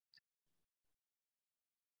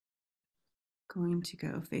Going to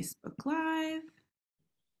go Facebook Live.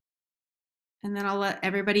 And then I'll let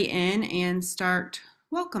everybody in and start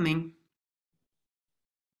welcoming.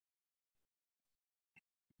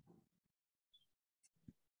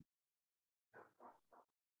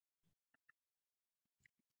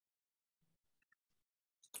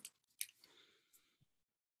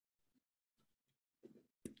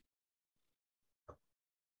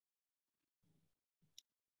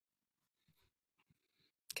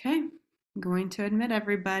 Okay, I'm going to admit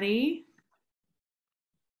everybody.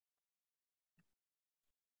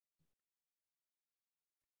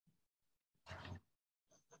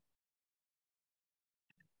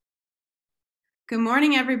 Good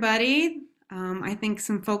morning, everybody. I think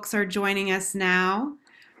some folks are joining us now.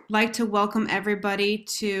 I'd like to welcome everybody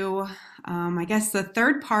to, I guess, the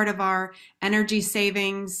third part of our energy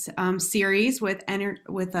savings series with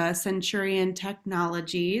Centurion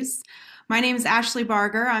Technologies. My name is Ashley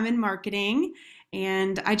Barger. I'm in marketing,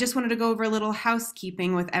 and I just wanted to go over a little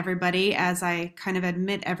housekeeping with everybody as I kind of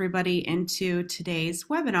admit everybody into today's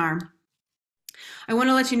webinar. I want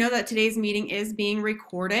to let you know that today's meeting is being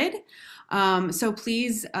recorded. So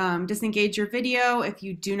please disengage your video if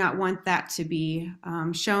you do not want that to be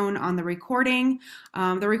shown on the recording.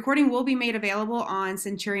 The recording will be made available on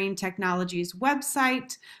Centurion Technologies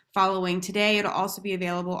website following today. It'll also be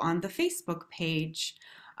available on the Facebook page.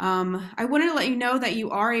 I wanted to let you know that you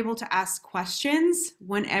are able to ask questions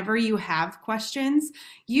whenever you have questions.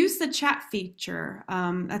 Use the chat feature.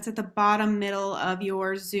 That's at the bottom middle of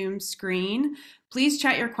your Zoom screen. Please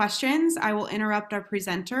chat your questions. I will interrupt our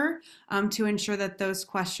presenter to ensure that those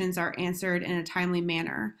questions are answered in a timely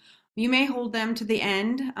manner. You may hold them to the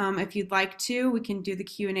end if you'd like to. We can do the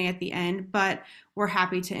Q&A at the end, but we're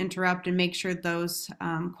happy to interrupt and make sure those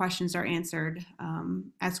questions are answered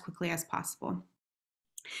as quickly as possible.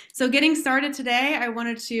 So getting started today, I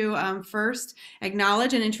wanted to first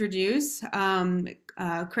acknowledge and introduce Craig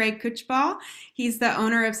Kuchball. He's the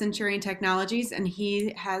owner of Centurion Technologies, and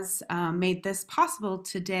he has made this possible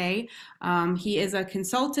today. He is a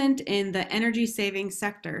consultant in the energy saving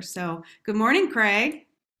sector. So good morning, Craig.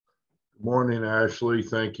 Good morning, Ashley.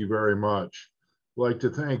 Thank you very much. I'd like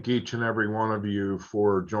to thank each and every one of you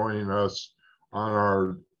for joining us on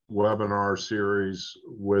our webinar series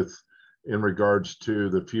in regards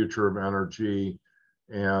to the future of energy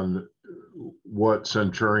and what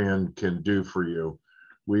Centurion can do for you.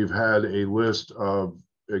 We've had a list of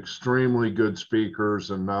extremely good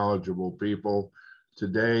speakers and knowledgeable people.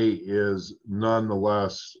 Today is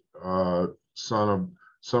nonetheless some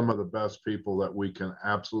of the best people that we can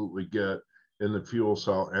absolutely get in the fuel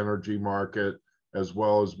cell energy market, as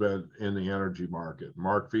well as been in the energy market.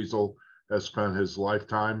 Mark Feasel has spent his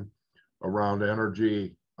lifetime around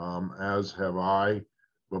energy, as have I,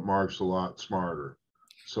 but Mark's a lot smarter.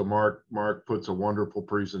 So Mark puts a wonderful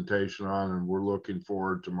presentation on, and we're looking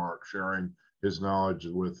forward to Mark sharing his knowledge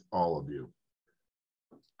with all of you.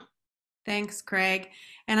 Thanks, Craig.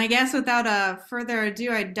 And I guess without further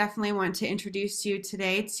ado, I definitely want to introduce you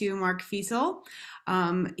today to Mark Feasel.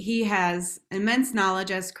 He has immense knowledge,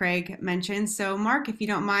 as Craig mentioned. So Mark, if you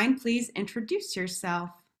don't mind, please introduce yourself.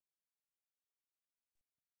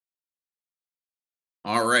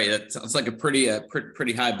 All right, that sounds like a pretty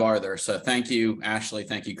high bar there. So thank you, Ashley.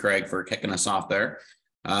 Thank you, Craig, for kicking us off there.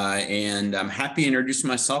 And I'm happy to introduce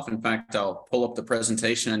myself. In fact, I'll pull up the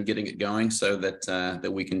presentation and getting it going so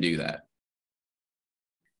that we can do that.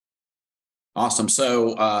 Awesome.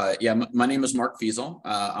 So yeah, my name is Mark Feasel.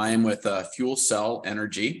 I am with FuelCell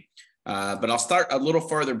Energy. But I'll start a little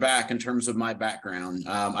further back in terms of my background.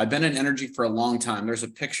 I've been in energy for a long time. There's a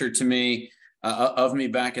picture to me of me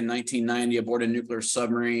back in 1990 aboard a nuclear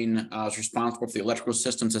submarine. I was responsible for the electrical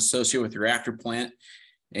systems associated with the reactor plant,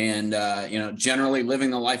 and generally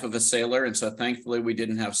living the life of a sailor. And so thankfully we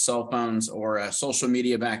didn't have cell phones or social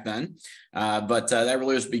media back then. But that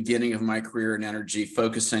really was the beginning of my career in energy,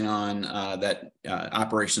 focusing on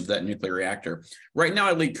operations of that nuclear reactor. Right now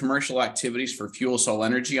I lead commercial activities for FuelCell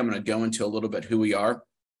Energy. I'm going to go into a little bit who we are.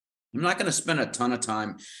 I'm not going to spend a ton of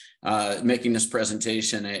time making this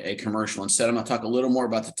presentation a commercial. Instead, I'm going to talk a little more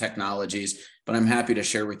about the technologies, but I'm happy to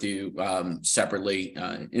share with you separately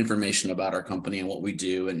information about our company and what we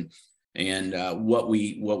do and what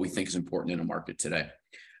we think is important in the market today.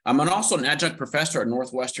 I'm also an adjunct professor at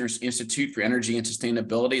Northwestern Institute for Energy and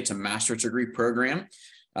Sustainability. It's a master's degree program.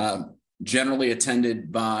 Generally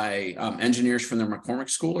attended by engineers from the McCormick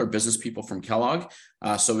School or business people from Kellogg.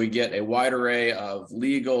 So we get a wide array of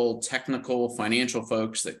legal, technical, financial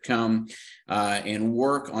folks that come and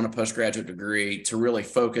work on a postgraduate degree to really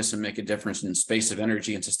focus and make a difference in the space of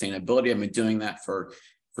energy and sustainability. I've been doing that for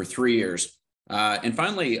 3 years. And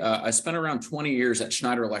finally, I spent around 20 years at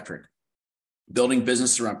Schneider Electric, building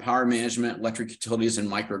businesses around power management, electric utilities, and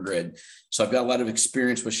microgrid. So I've got a lot of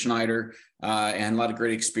experience with Schneider and a lot of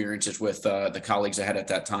great experiences with the colleagues I had at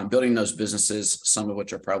that time, building those businesses, some of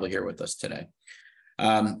which are probably here with us today.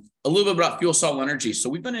 A little bit about FuelCell Energy. So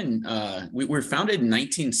we've been in, we were founded in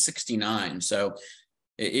 1969. So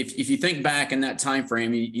if you think back in that time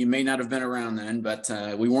frame, you may not have been around then, but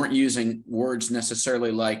we weren't using words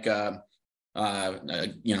necessarily like,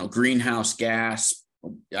 greenhouse gas,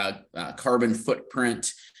 carbon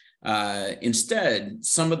footprint. Instead,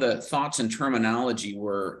 some of the thoughts and terminology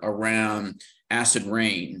were around acid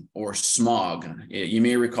rain or smog. You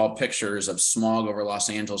may recall pictures of smog over Los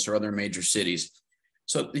Angeles or other major cities.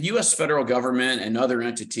 So the U.S. federal government and other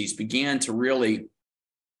entities began to really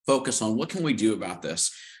focus on what can we do about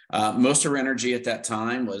this. Most of our energy at that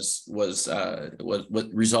time was what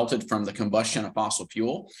resulted from the combustion of fossil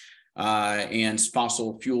fuel. And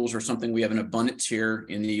fossil fuels are something we have in abundance here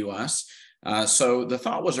in the U.S. So the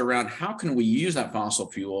thought was around how can we use that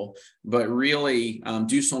fossil fuel, but really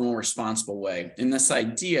do so in a more responsible way. And this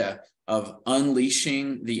idea of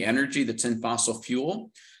unleashing the energy that's in fossil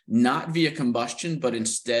fuel, not via combustion, but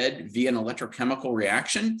instead via an electrochemical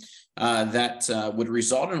reaction that would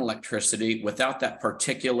result in electricity without that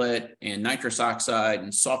particulate and nitrous oxide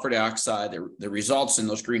and sulfur dioxide that results in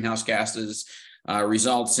those greenhouse gases,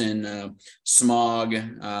 results in smog,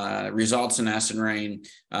 results in acid rain,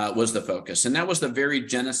 was the focus. And that was the very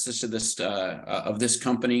genesis of this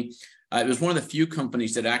company. It was one of the few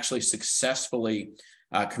companies that actually successfully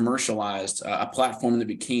commercialized a platform that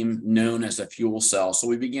became known as a fuel cell. So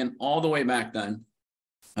we began all the way back then.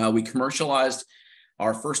 We commercialized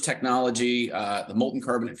our first technology, the molten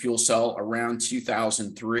carbonate fuel cell, around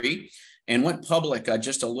 2003. And went public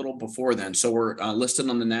just a little before then. So we're listed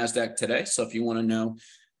on the NASDAQ today. So if you want to know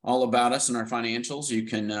all about us and our financials, you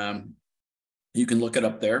can look it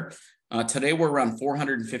up there. Today, we're around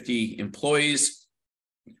 450 employees.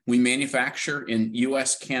 We manufacture in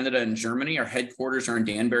US, Canada, and Germany. Our headquarters are in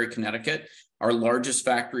Danbury, Connecticut. Our largest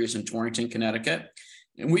factory is in Torrington, Connecticut.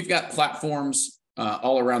 And we've got platforms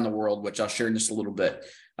all around the world, which I'll share in just a little bit.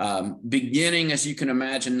 Beginning, as you can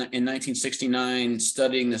imagine, in 1969,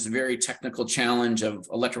 studying this very technical challenge of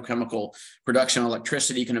electrochemical production of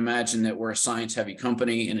electricity, you can imagine that we're a science-heavy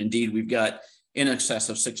company. And indeed, we've got in excess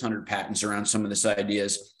of 600 patents around some of these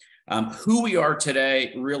ideas. Who we are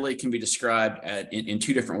today really can be described in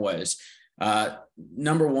two different ways.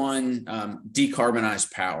 Number one,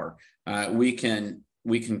 decarbonize power. We can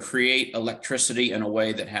create electricity in a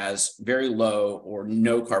way that has very low or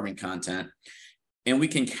no carbon content. And we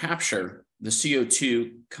can capture the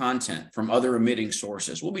CO2 content from other emitting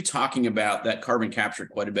sources. We'll be talking about that carbon capture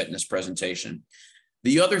quite a bit in this presentation.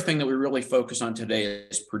 The other thing that we really focus on today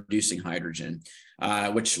is producing hydrogen,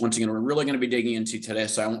 which once again, we're really going to be digging into today,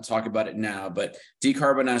 so I won't talk about it now, but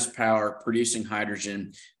decarbonized power, producing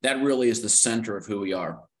hydrogen, that really is the center of who we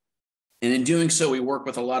are. And in doing so, we work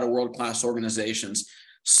with a lot of world-class organizations,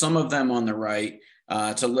 some of them on the right,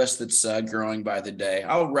 to list that's growing by the day.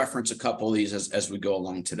 I'll reference a couple of these as we go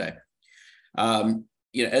along today.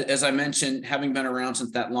 As I mentioned, having been around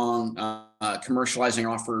since that long, commercializing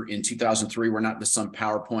offer in 2003, we're not just some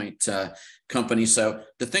PowerPoint company. So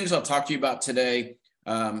the things I'll talk to you about today,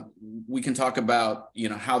 we can talk about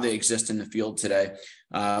how they exist in the field today,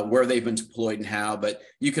 where they've been deployed and how, but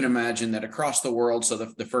you can imagine that across the world. So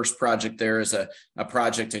the first project there is a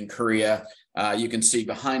project in Korea. You can see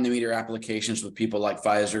behind the meter applications with people like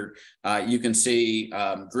Feasel. You can see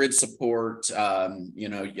grid support,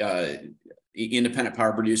 independent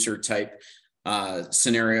power producer type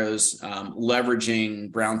scenarios,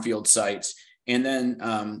 leveraging brownfield sites. And then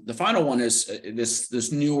the final one is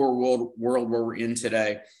this newer world where we're in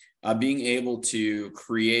today, being able to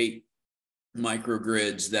create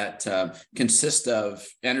microgrids that consist of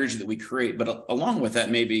energy that we create, but along with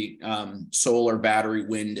that, maybe solar, battery,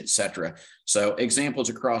 wind, et cetera. So examples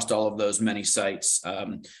across all of those many sites,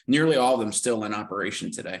 nearly all of them still in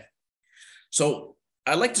operation today. So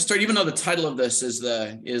I'd like to start, even though the title of this is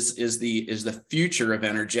the future of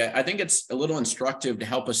energy, I think it's a little instructive to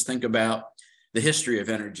help us think about the history of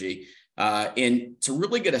energy and to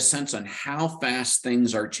really get a sense on how fast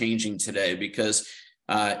things are changing today, because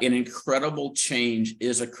an incredible change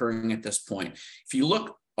is occurring at this point. If you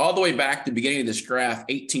look all the way back to the beginning of this graph,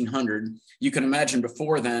 1800, you can imagine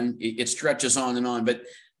before then, it stretches on and on, but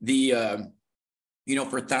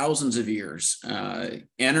for thousands of years,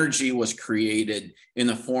 energy was created in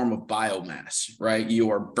the form of biomass, right? You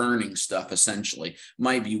are burning stuff essentially.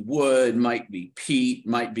 Might be wood, might be peat,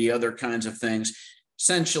 might be other kinds of things.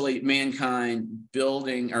 essentially mankind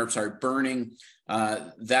burning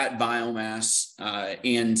that biomass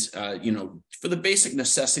for the basic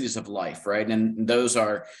necessities of life, right? And those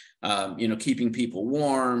are, keeping people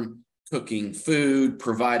warm, cooking food,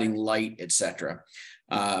 providing light, etc.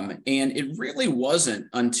 And it really wasn't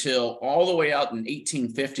until all the way out in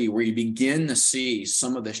 1850 where you begin to see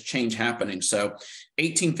some of this change happening. So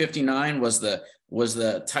 1859 was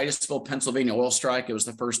the Titusville, Pennsylvania oil strike. It was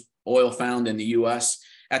the first oil found in the U.S.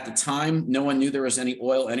 At the time, no one knew there was any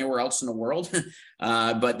oil anywhere else in the world,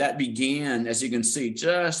 but that began, as you can see,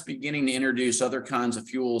 just beginning to introduce other kinds of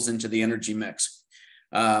fuels into the energy mix.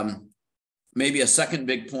 Maybe a second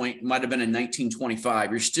big point might have been in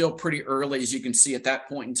 1925. You're still pretty early, as you can see at that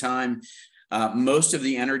point in time. Most of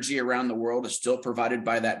the energy around the world is still provided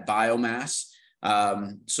by that biomass.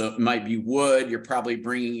 So it might be wood. You're probably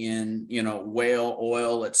bringing in, whale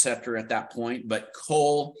oil, et cetera, at that point. But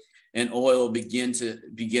coal and oil begin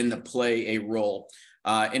to play a role.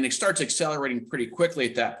 And it starts accelerating pretty quickly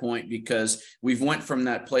at that point because we've went from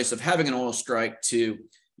that place of having an oil strike to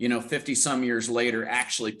 50 some years later,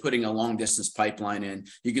 actually putting a long distance pipeline in.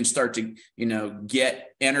 You can start to, get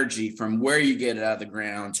energy from where you get it out of the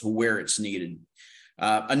ground to where it's needed.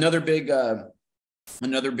 Another big kind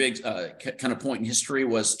of point in history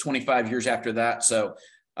was 25 years after that. So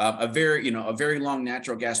a very long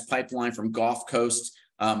natural gas pipeline from Gulf Coast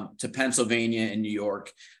to Pennsylvania and New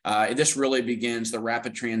York. This really begins the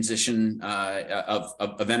rapid transition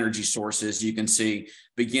of energy sources. You can see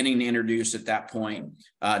beginning to introduce at that point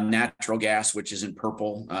natural gas, which is in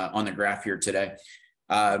purple on the graph here today.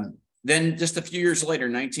 Then just a few years later,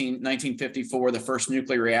 1954, the first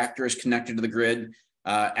nuclear reactor is connected to the grid,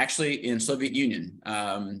 actually in Soviet Union.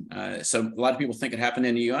 So a lot of people think it happened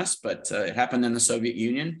in the US, but it happened in the Soviet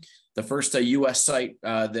Union. The first US site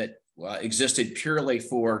that existed purely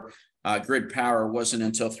for grid power wasn't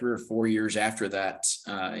until 3 or 4 years after that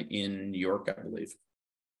in New York, I believe.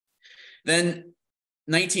 Then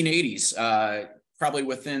 1980s, probably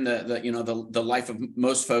within the life of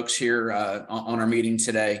most folks here on our meeting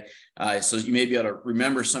today. So you may be able to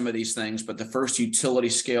remember some of these things, but the first utility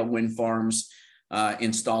scale wind farms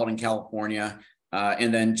installed in California.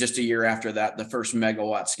 And then just a year after that, the first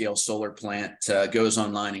megawatt scale solar plant goes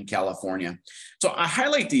online in California. So I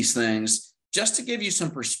highlight these things just to give you some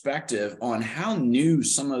perspective on how new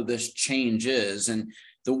some of this change is. And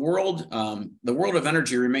the world of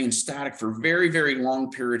energy remains static for very, very long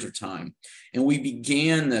periods of time. And we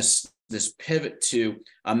began this pivot to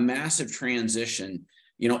a massive transition,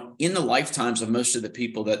 in the lifetimes of most of the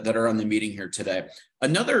people that are on the meeting here today.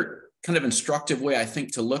 Another kind of instructive way I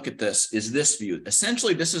think to look at this is this view.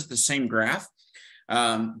 Essentially, this is the same graph,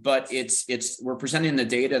 but we're presenting the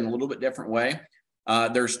data in a little bit different way.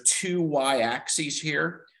 There's two y-axes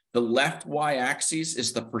here. The left y-axis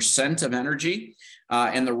is the percent of energy,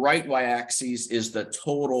 and the right y-axis is the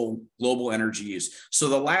total global energy use. So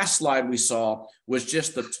the last slide we saw was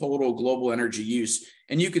just the total global energy use,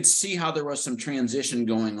 and you could see how there was some transition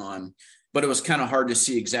going on, but it was kind of hard to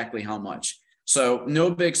see exactly how much. So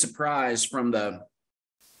no big surprise from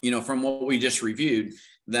from what we just reviewed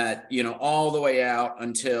that, all the way out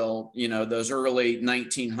until, those early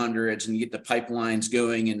 1900s and you get the pipelines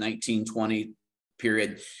going in 1920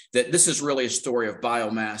 period, that this is really a story of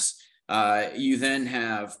biomass. You then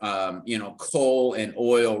have, coal and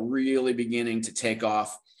oil really beginning to take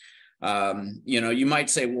off. You might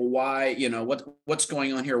say, well, why, what's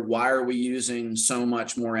going on here? Why are we using so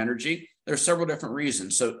much more energy? There's several different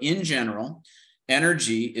reasons. So in general,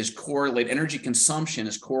 energy consumption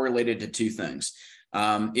is correlated to two things.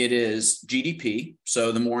 It is GDP.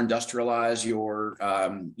 So the more industrialized your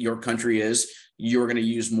country is, you're going to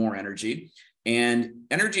use more energy. And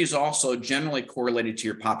energy is also generally correlated to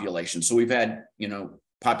your population. So we've had,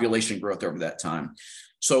 population growth over that time.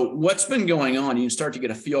 So what's been going on, you can start to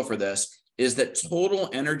get a feel for this, is that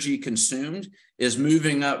total energy consumed is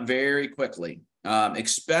moving up very quickly.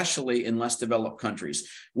 Especially in less developed countries.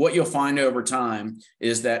 What you'll find over time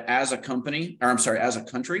is that as a country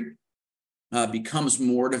becomes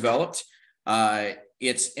more developed,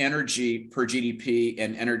 its energy per GDP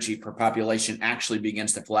and energy per population actually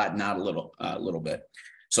begins to flatten out a little bit.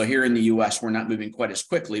 So here in the US, we're not moving quite as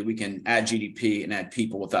quickly. We can add GDP and add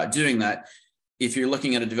people without doing that. If you're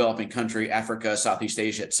looking at a developing country, Africa, Southeast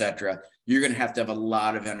Asia, et cetera, you're going to have a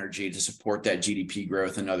lot of energy to support that GDP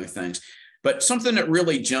growth and other things. But something that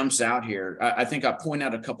really jumps out here, I think I'll point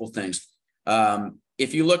out a couple of things.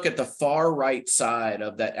 If you look at the far right side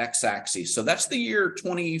of that x-axis, so that's the year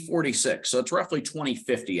 2046. So it's roughly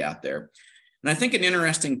 2050 out there. And I think an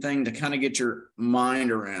interesting thing to kind of get your mind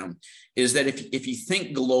around is that if you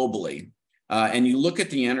think globally, and you look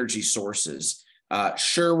at the energy sources,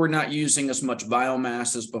 sure, we're not using as much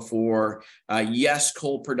biomass as before. Yes,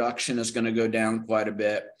 coal production is going to go down quite a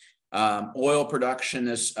bit. Oil production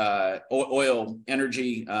is oil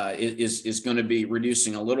energy is going to be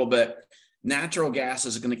reducing a little bit. Natural gas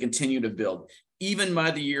is going to continue to build. Even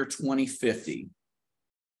by the year 2050,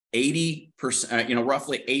 80%,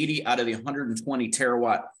 roughly 80 out of the 120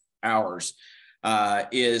 terawatt hours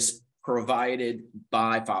is provided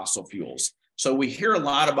by fossil fuels. So we hear a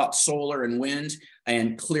lot about solar and wind,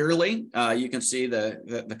 and clearly you can see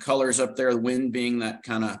the colors up there, the wind being that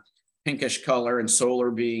kind of pinkish color and solar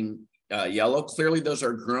being yellow. Clearly those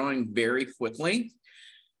are growing very quickly,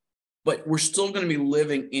 but we're still going to be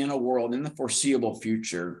living in a world in the foreseeable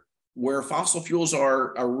future where fossil fuels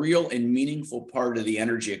are a real and meaningful part of the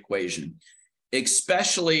energy equation,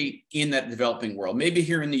 especially in that developing world. Maybe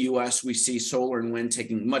here in the US, we see solar and wind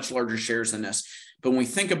taking much larger shares than this. But when we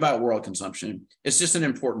think about world consumption, it's just an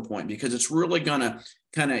important point because it's really going to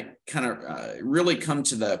kind of really come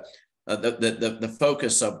to the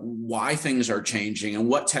focus of why things are changing and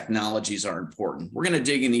what technologies are important. We're going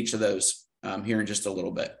to dig in each of those here in just a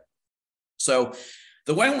little bit. So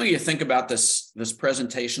the way I want you to think about this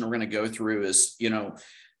presentation we're going to go through is,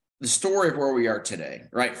 the story of where we are today,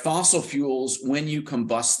 right? Fossil fuels, when you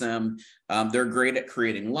combust them, they're great at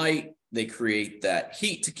creating light. They create that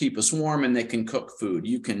heat to keep us warm, and they can cook food.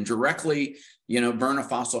 You can directly, burn a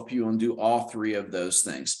fossil fuel and do all three of those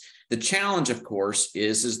things. The challenge, of course,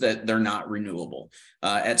 is that they're not renewable.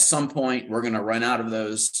 At some point, we're going to run out of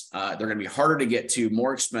those. They're going to be harder to get to,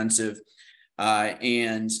 more expensive.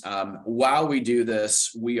 While we do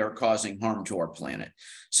this, we are causing harm to our planet.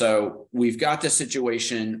 So we've got this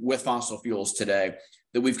situation with fossil fuels today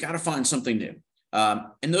that we've got to find something new.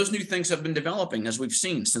 And those new things have been developing, as we've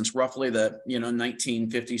seen, since roughly the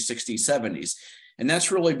 1950s, 60s, 70s. And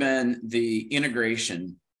that's really been the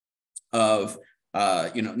integration of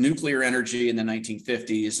nuclear energy in the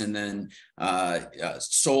 1950s, and then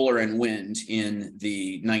solar and wind in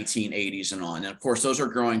the 1980s and on. And of course, those are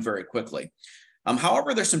growing very quickly.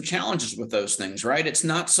 However, there's some challenges with those things, right? It's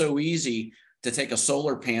not so easy to take a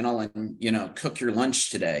solar panel and cook your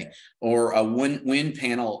lunch today, or a wind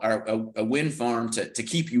panel or a wind farm to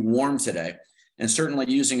keep you warm today. And certainly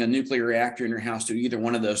using a nuclear reactor in your house to do either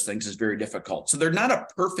one of those things is very difficult. So they're not a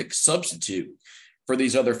perfect substitute for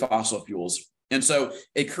these other fossil fuels. And so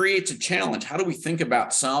it creates a challenge. How do we think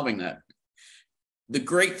about solving that? The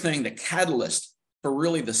great thing, the catalyst for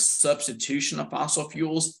really the substitution of fossil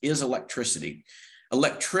fuels is electricity.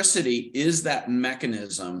 Electricity is that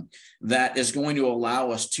mechanism that is going to allow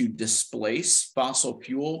us to displace fossil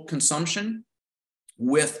fuel consumption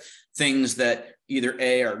with things that either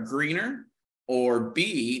A, are greener, or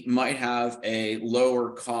B, might have a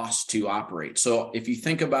lower cost to operate. So if you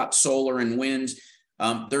think about solar and wind,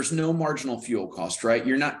 there's no marginal fuel cost, right?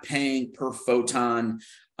 You're not paying per photon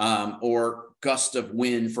or gust of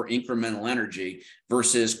wind for incremental energy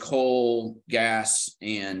versus coal, gas,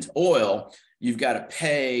 and oil. You've got to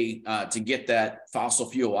pay to get that fossil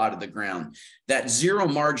fuel out of the ground. That zero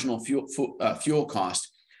marginal fuel cost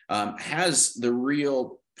has the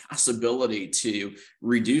real possibility to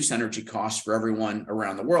reduce energy costs for everyone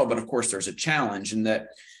around the world. But of course, there's a challenge in that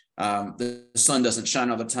the sun doesn't shine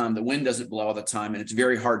all the time, the wind doesn't blow all the time, and it's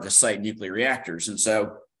very hard to site nuclear reactors. And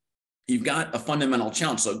so you've got a fundamental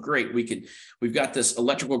challenge. So great, we've got this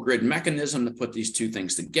electrical grid mechanism to put these two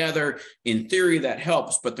things together. In theory, that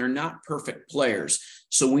helps, but they're not perfect players.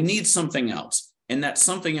 So we need something else. And that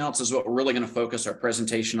something else is what we're really going to focus our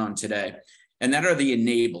presentation on today. And that are the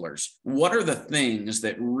enablers. What are the things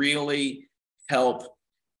that really help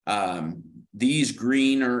these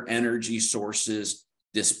greener energy sources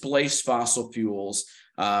displace fossil fuels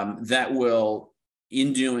that will,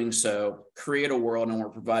 in doing so, create a world, and we're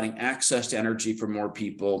providing access to energy for more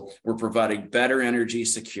people. We're providing better energy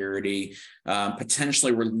security.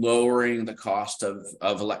 Potentially, we're lowering the cost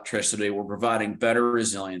of electricity. We're providing better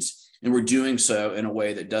resilience, and we're doing so in a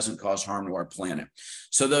way that doesn't cause harm to our planet.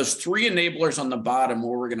 So those three enablers on the bottom,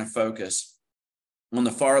 where we're going to focus. On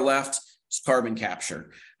the far left is carbon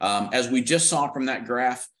capture. As we just saw from that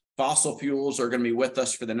graph, fossil fuels are going to be with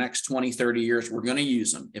us for the next 20, 30 years. We're going to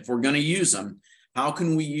use them. If we're going to use them, how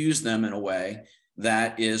can we use them in a way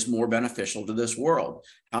that is more beneficial to this world?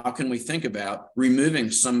 How can we think about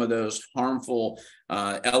removing some of those harmful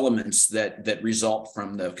elements that result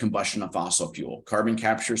from the combustion of fossil fuel? Carbon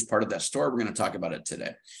capture is part of that story. We're going to talk about it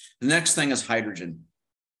today. The next thing is hydrogen.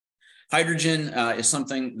 Hydrogen is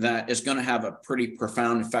something that is going to have a pretty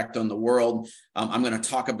profound effect on the world. I'm going to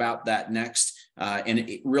talk about that next. And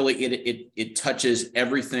it touches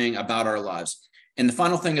everything about our lives. And the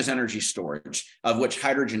final thing is energy storage, of which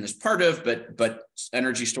hydrogen is part of, but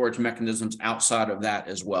energy storage mechanisms outside of that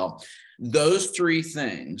as well. Those three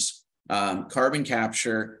things, carbon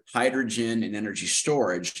capture, hydrogen, and energy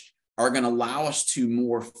storage, are going to allow us to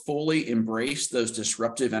more fully embrace those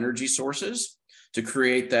disruptive energy sources to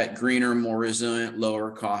create that greener, more resilient,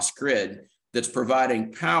 lower cost grid that's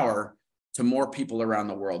providing power to more people around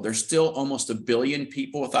the world. There's still almost 1 billion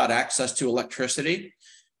people without access to electricity,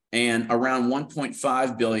 and around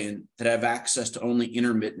 1.5 billion that have access to only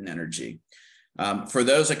intermittent energy. For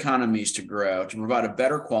those economies to grow, to provide a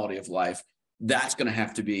better quality of life, that's going to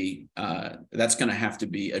have to be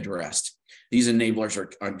addressed. These enablers are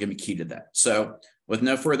going to be key to that. So, with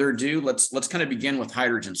no further ado, let's kind of begin with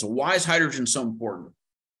hydrogen. So, why is hydrogen so important?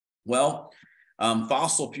 Well,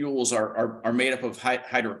 fossil fuels are made up of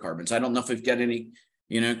hydrocarbons. I don't know if we've got any,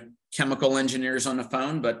 chemical engineers on the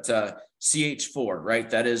phone, but CH4, right?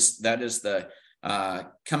 That is the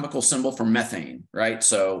chemical symbol for methane, right?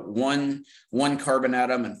 So one carbon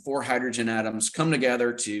atom and 4 hydrogen atoms come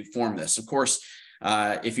together to form this. Of course,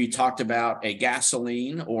 if you talked about a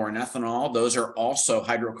gasoline or an ethanol, those are also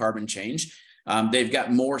hydrocarbon chains. They've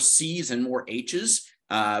got more C's and more H's,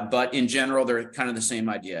 but in general, they're kind of the same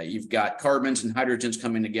idea. You've got carbons and hydrogens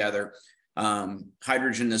coming together.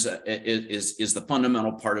 Hydrogen is the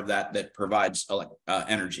fundamental part of that provides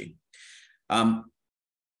energy.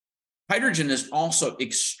 Hydrogen is also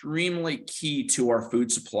extremely key to our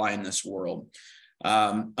food supply in this world.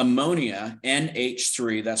 Ammonia,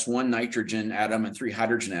 NH3, that's 1 nitrogen atom and 3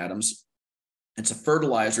 hydrogen atoms. It's a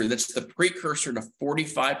fertilizer that's the precursor to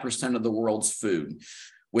 45% of the world's food.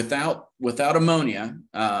 Without ammonia,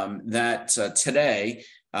 today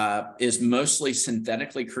is mostly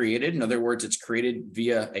synthetically created. In other words, it's created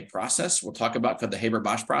via a process we'll talk about called the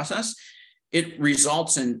Haber-Bosch process. It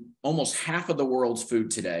results in almost half of the world's food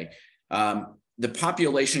today. The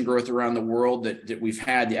population growth around the world that we've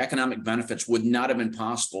had, the economic benefits would not have been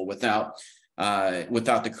possible without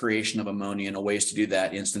the creation of ammonia and ways to do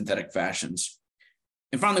that in synthetic fashions.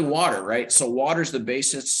 And finally, water, right? So water is the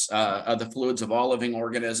basis of the fluids of all living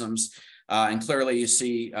organisms. And clearly you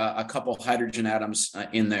see a couple hydrogen atoms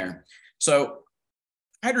in there. So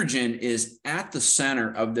hydrogen is at the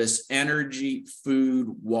center of this energy,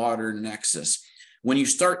 food, water nexus. When you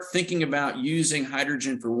start thinking about using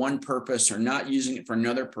hydrogen for one purpose or not using it for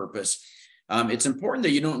another purpose, it's important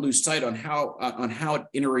that you don't lose sight on how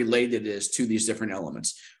interrelated it is to these different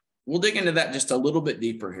elements. We'll dig into that just a little bit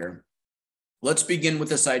deeper here. Let's begin with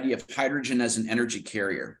this idea of hydrogen as an energy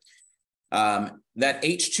carrier. That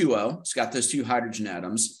H2O, it's got those 2 hydrogen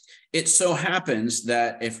atoms. It so happens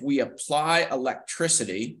that if we apply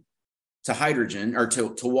electricity to hydrogen or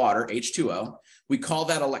to water, H2O, we call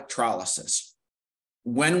that electrolysis.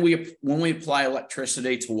 When we apply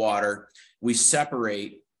electricity to water, we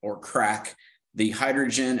separate or crack the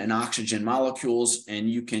hydrogen and oxygen molecules, and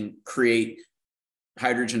you can create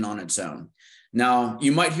hydrogen on its own. Now,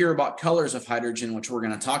 you might hear about colors of hydrogen, which we're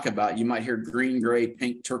going to talk about. You might hear green, gray,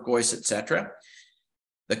 pink, turquoise, etc.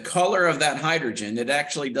 The color of that hydrogen, it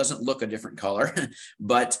actually doesn't look a different color,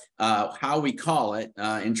 but how we call it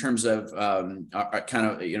in terms of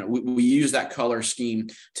we use that color scheme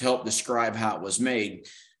to help describe how it was made.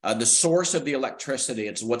 The source of the electricity,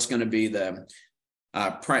 it's what's going to be the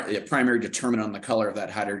primary determinant on the color of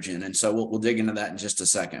that hydrogen. And so we'll dig into that in just a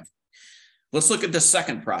second. Let's look at the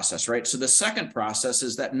second process, right? So the second process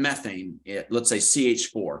is that methane, let's say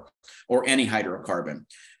CH4 or any hydrocarbon.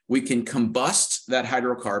 We can combust that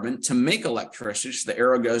hydrocarbon to make electricity, so the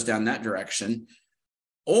arrow goes down that direction.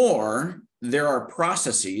 Or there are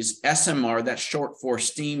processes, SMR, that's short for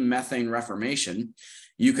steam methane reformation.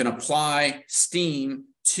 You can apply steam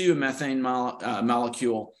to a methane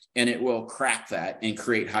molecule and it will crack that and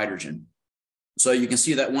create hydrogen. So you can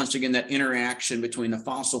see that once again, that interaction between the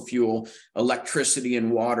fossil fuel, electricity, and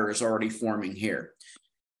water is already forming here.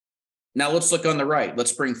 Now let's look on the right.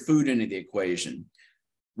 Let's bring food into the equation.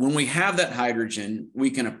 When we have that hydrogen, we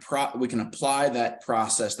can apply that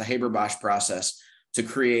process, the Haber-Bosch process, to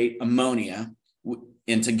create ammonia,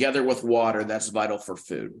 and together with water, that's vital for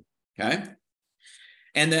food, okay?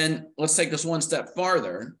 And then let's take this one step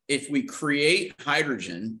farther. If we create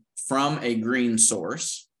hydrogen from a green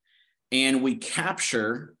source, and we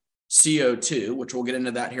capture CO2, which we'll get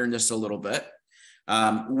into that here in just a little bit,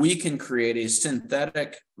 we can create a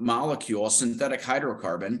synthetic molecule, a synthetic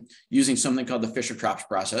hydrocarbon, using something called the Fischer-Tropsch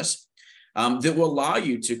process that will allow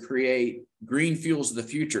you to create green fuels of the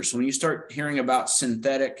future. So when you start hearing about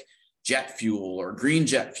synthetic jet fuel or green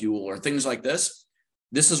jet fuel or things like this,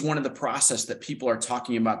 this is one of the processes that people are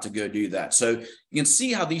talking about to go do that. So you can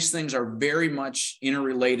see how these things are very much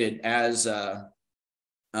interrelated as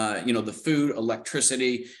the food,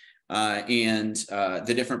 electricity, and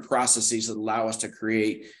the different processes that allow us to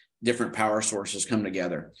create different power sources come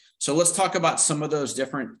together. So let's talk about some of those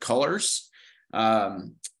different colors.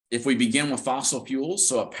 If we begin with fossil fuels,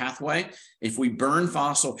 so a pathway, if we burn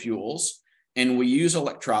fossil fuels and we use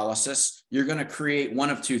electrolysis, you're going to create one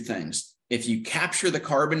of two things. If you capture the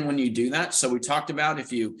carbon when you do that, so we talked about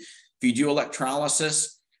if you do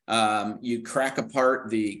electrolysis, you crack apart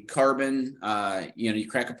the carbon, you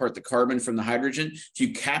crack apart the carbon from the hydrogen. If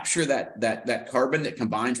you capture that carbon that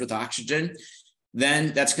combines with oxygen,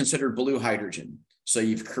 then that's considered blue hydrogen. So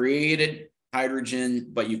you've created hydrogen,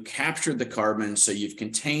 but you've captured the carbon, so you've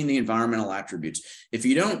contained the environmental attributes. If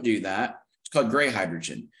you don't do that, it's called gray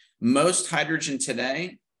hydrogen. Most hydrogen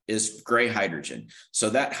today is gray hydrogen. So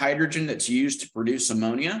that hydrogen that's used to produce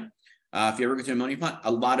ammonia, if you ever go to an ammonia plant,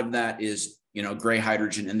 a lot of that is gray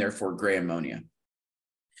hydrogen and therefore gray ammonia.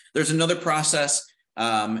 There's another process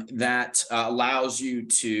that allows you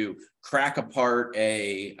to crack apart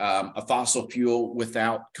a fossil fuel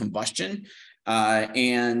without combustion.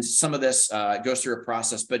 And some of this goes through a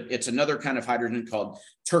process, but it's another kind of hydrogen called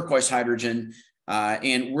turquoise hydrogen.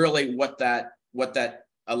 And really what that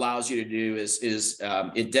allows you to do is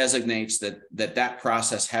it designates that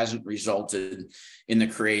process hasn't resulted in the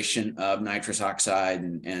creation of nitrous oxide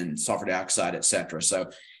and sulfur dioxide, et cetera. So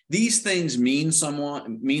these things mean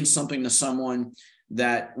something to someone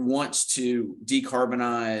that wants to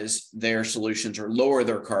decarbonize their solutions or lower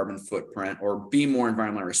their carbon footprint or be more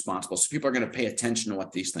environmentally responsible. So people are going to pay attention to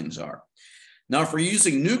what these things are. Now, if we're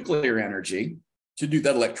using nuclear energy to do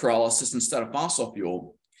that electrolysis instead of fossil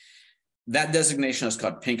fuel, that designation is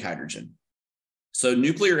called pink hydrogen. So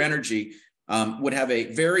nuclear energy would have a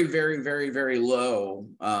very, very, very, very low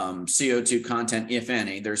CO2 content, if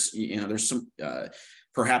any. There's some,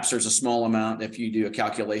 perhaps there's a small amount. If you do a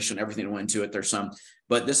calculation, everything that went into it, there's some,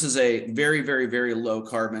 but this is a very, very, very low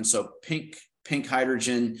carbon. So pink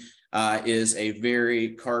hydrogen is a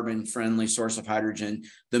very carbon friendly source of hydrogen.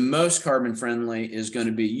 The most carbon friendly is going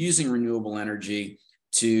to be using renewable energy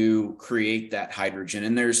to create that hydrogen.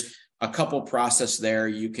 And there's a couple process there.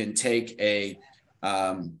 You can take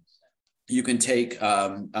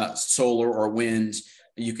solar or wind.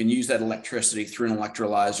 You can use that electricity through an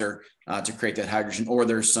electrolyzer to create that hydrogen, or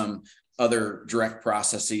there's some other direct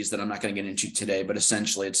processes that I'm not going to get into today, but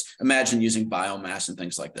essentially imagine using biomass and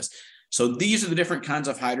things like this. So these are the different kinds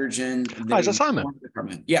of hydrogen. Hi, is that Simon?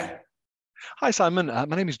 Yeah. Hi, Simon. My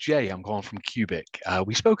name is Jay. I'm calling from Cubic.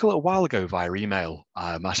 We spoke a little while ago via email.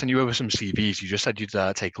 I sent you over some CVs. You just said you'd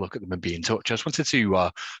take a look at them and be in touch. I just wanted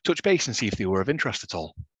to touch base and see if they were of interest at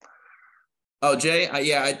all. Oh, Jay,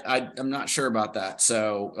 I'm not sure about that.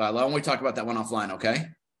 So why don't we talk about that one offline, okay?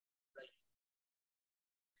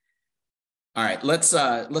 All right, let's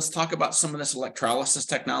talk about some of this electrolysis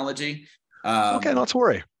technology. Okay, not to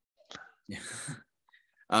worry.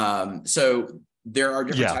 So there are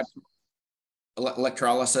different types of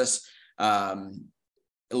electrolysis,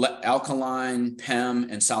 alkaline, PEM,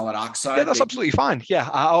 and solid oxide. Yeah, that's absolutely fine. Yeah,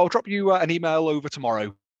 I'll drop you an email over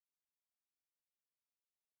tomorrow.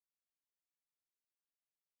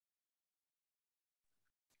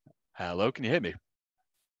 Hello, can you hear me?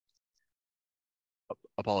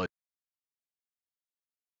 Apologies.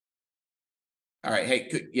 All right. Hey,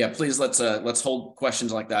 please let's hold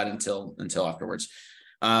questions like that until afterwards.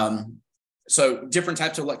 So different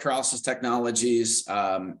types of electrolysis technologies,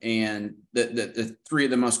 and the three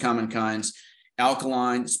of the most common kinds.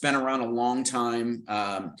 Alkaline, it's been around a long time.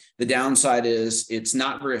 The downside is it's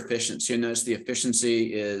not very efficient. So you notice the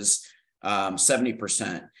efficiency is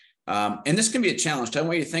 70%. And this can be a challenge. I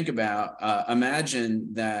want you to think about,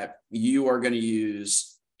 imagine that you are going to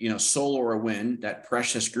use, solar or wind, that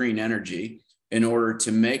precious green energy, in order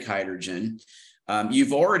to make hydrogen.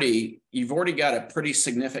 You've already got a pretty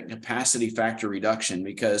significant capacity factor reduction,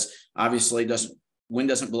 because obviously wind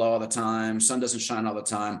doesn't blow all the time, sun doesn't shine all the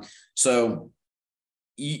time. So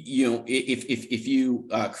if you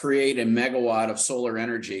create a megawatt of solar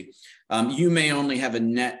energy, you may only have a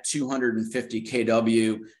net 250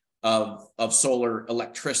 kW of solar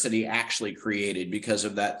electricity actually created, because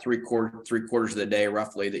of that three quarters of the day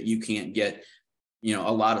roughly that you can't get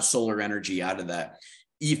a lot of solar energy out of that.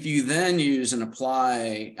 If you then use and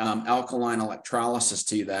apply alkaline electrolysis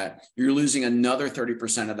to that, you're losing another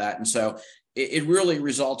 30% of that. And so it really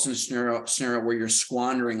results in a scenario where you're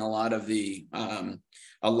squandering a lot of the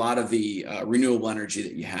renewable energy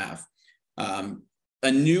that you have.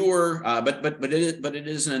 A newer, but it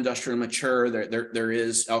is an industrial mature. There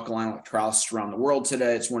is alkaline electrolysis around the world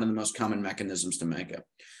today. It's one of the most common mechanisms to make it.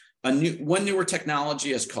 One newer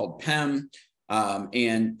technology is called PEM.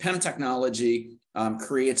 And PEM technology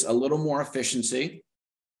creates a little more efficiency.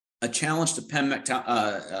 A challenge to PEM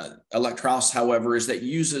electrolysis, however, is that it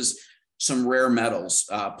uses some rare metals,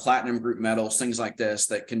 platinum group metals, things like this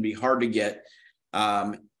that can be hard to get,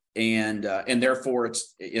 and therefore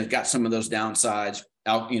it's got some of those downsides.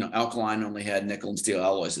 Alkaline only had nickel and steel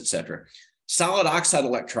alloys, et cetera. Solid oxide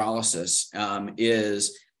electrolysis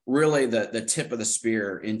is really the tip of the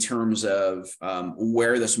spear in terms of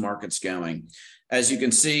where this market's going. As you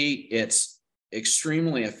can see, it's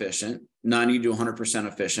extremely efficient, 90 to 100%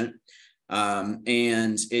 efficient.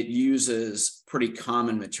 And it uses pretty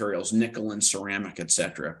common materials, nickel and ceramic, et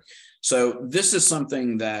cetera. So this is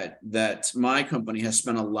something that my company has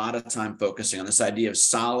spent a lot of time focusing on, this idea of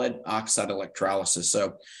solid oxide electrolysis.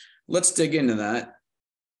 So let's dig into that.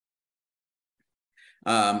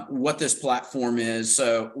 What this platform is.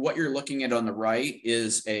 So what you're looking at on the right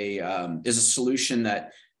is a solution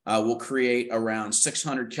that will create around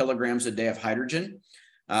 600 kilograms a day of hydrogen.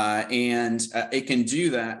 And it can do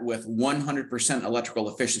that with 100% electrical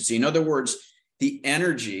efficiency. In other words, the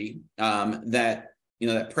energy that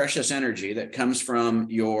precious energy that comes from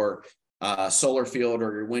your solar field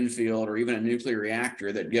or your wind field or even a nuclear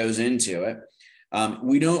reactor that goes into it,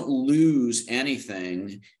 we don't lose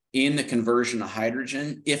anything in the conversion to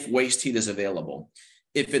hydrogen if waste heat is available.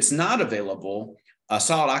 If it's not available, a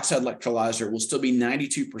solid oxide electrolyzer will still be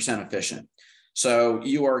 92% efficient. So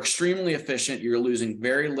you are extremely efficient. You're losing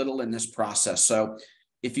very little in this process. So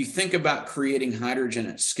if you think about creating hydrogen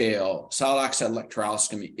at scale, solid oxide electrolysis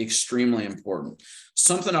can be extremely important.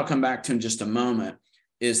 Something I'll come back to in just a moment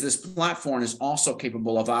is this platform is also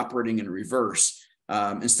capable of operating in reverse.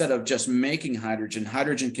 Instead of just making hydrogen,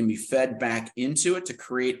 hydrogen can be fed back into it to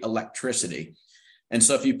create electricity. And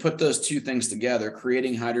so if you put those two things together,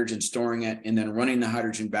 creating hydrogen, storing it, and then running the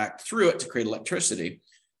hydrogen back through it to create electricity,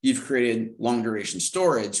 you've created long duration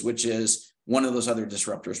storage, which is one of those other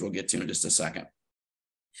disruptors we'll get to in just a second.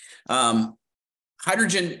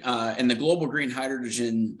 Hydrogen and the global green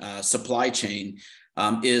hydrogen supply chain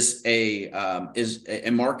is a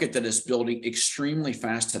market that is building extremely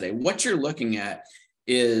fast today. What you're looking at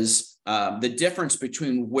is the difference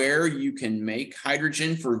between where you can make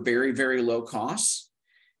hydrogen for very, very low costs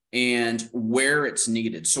and where it's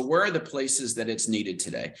needed. So where are the places that it's needed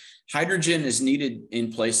today? Hydrogen is needed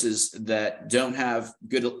in places that don't have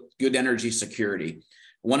good energy security.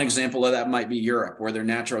 One example of that might be Europe, where their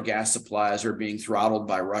natural gas supplies are being throttled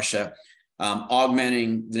by Russia.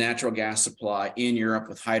 Augmenting the natural gas supply in Europe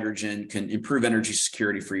with hydrogen can improve energy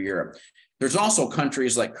security for Europe. There's also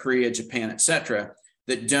countries like Korea, Japan, et cetera,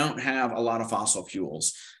 that don't have a lot of fossil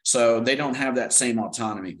fuels. So they don't have that same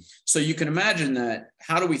autonomy. So you can imagine that,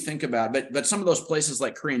 how do we think about it? But some of those places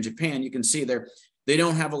like Korea and Japan, you can see they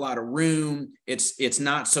don't have a lot of room. It's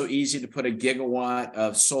not so easy to put a gigawatt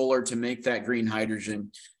of solar to make that green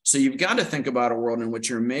hydrogen. So you've got to think about a world in which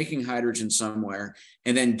you're making hydrogen somewhere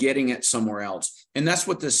and then getting it somewhere else. And that's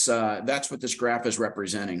what this graph is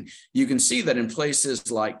representing. You can see that in places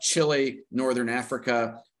like Chile, Northern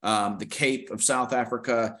Africa, the Cape of South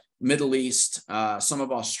Africa, Middle East, some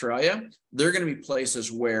of Australia, they're going to be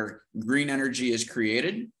places where green energy is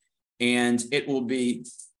created, and it will be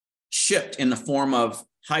shipped in the form of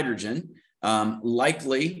hydrogen,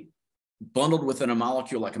 likely bundled within a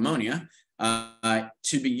molecule like ammonia,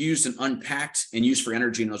 to be used and unpacked and used for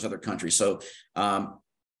energy in those other countries. So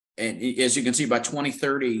and as you can see, by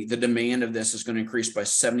 2030, the demand of this is going to increase by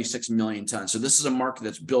 76 million tons. So this is a market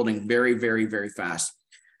that's building very, very, very fast.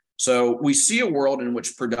 So we see a world in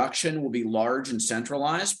which production will be large and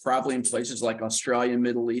centralized, probably in places like Australia,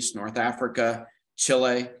 Middle East, North Africa,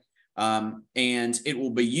 Chile, and it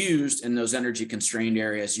will be used in those energy constrained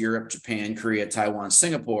areas, Europe, Japan, Korea, Taiwan,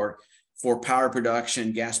 Singapore, for power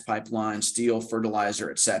production, gas pipelines, steel,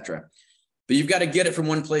 fertilizer, et cetera. But you've got to get it from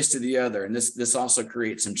one place to the other, and this also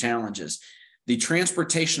creates some challenges. The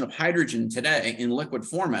transportation of hydrogen today in liquid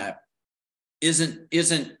format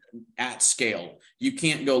isn't at scale. You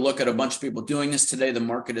can't go look at a bunch of people doing this today. The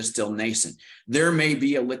market is still nascent. There may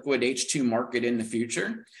be a liquid H2 market in the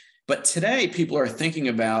future, but today people are thinking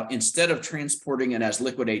about, instead of transporting it as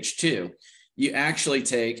liquid H2, you actually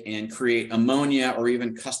take and create ammonia or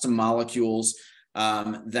even custom molecules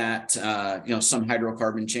that some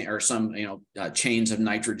hydrocarbon chain or some chains of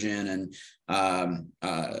nitrogen and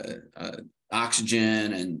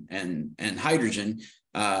oxygen and hydrogen.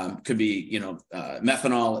 Could be,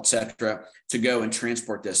 methanol, et cetera, to go and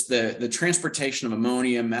transport this. The transportation of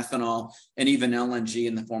ammonia, methanol, and even LNG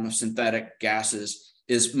in the form of synthetic gases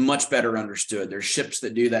is much better understood. There's ships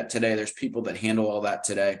that do that today. There's people that handle all that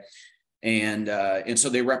today. And so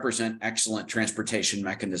they represent excellent transportation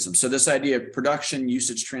mechanisms. So this idea of production,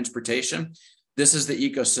 usage, transportation, This is the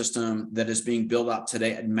ecosystem that is being built out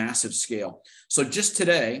today at massive scale. So just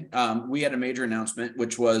today, we had a major announcement,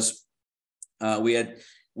 which was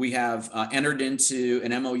we have entered into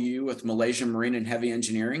an MOU with Malaysia Marine and Heavy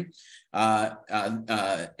Engineering.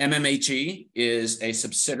 MMHE is a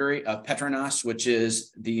subsidiary of Petronas, which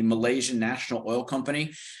is the Malaysian national oil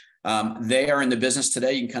company. They are in the business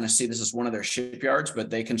today. You can kind of see this is one of their shipyards, but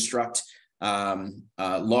they construct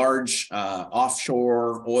large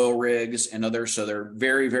offshore oil rigs and others. So they're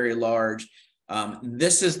very, very large.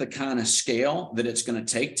 This is the kind of scale that it's going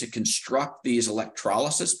to take to construct these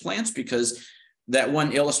electrolysis plants, because that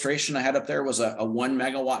one illustration I had up there was a 1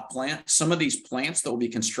 megawatt plant. Some of these plants that will be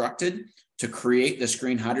constructed to create this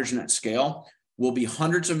green hydrogen at scale will be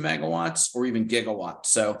hundreds of megawatts or even gigawatts.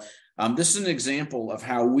 So this is an example of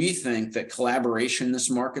how we think that collaboration in this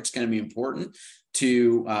market is going to be important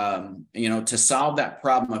to, to solve that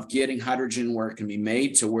problem of getting hydrogen where it can be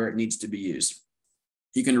made to where it needs to be used.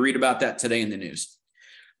 You can read about that today in the news.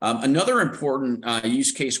 Another important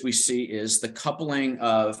use case we see is the coupling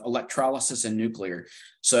of electrolysis and nuclear.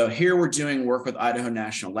 So here we're doing work with Idaho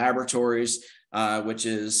National Laboratories, which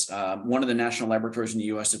is one of the national laboratories in the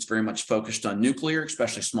US that's very much focused on nuclear,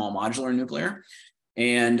 especially small modular nuclear.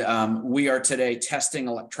 And we are today testing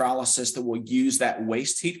electrolysis that will use that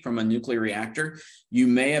waste heat from a nuclear reactor. You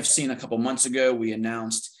may have seen a couple months ago, we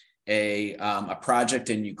announced a project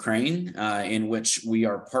in Ukraine in which we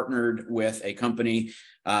are partnered with a company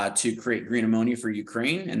to create green ammonia for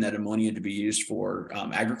Ukraine, and that ammonia to be used for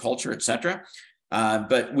agriculture, et cetera.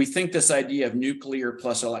 But we think this idea of nuclear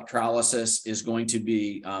plus electrolysis is going to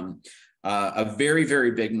be a very,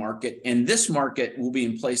 very big market. And this market will be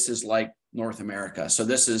in places like North America. So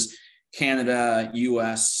this is Canada,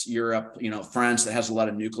 US, Europe, France that has a lot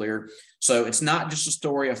of nuclear. So it's not just a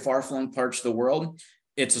story of far-flung parts of the world.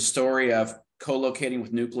 It's a story of co-locating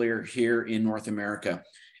with nuclear here in North America.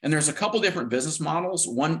 And there's a couple different business models.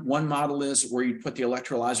 One model is where you put the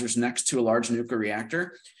electrolyzers next to a large nuclear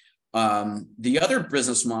reactor. The other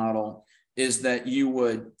business model is that you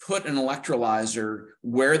would put an electrolyzer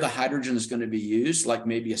where the hydrogen is going to be used, like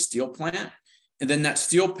maybe a steel plant. And then that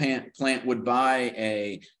steel plant would buy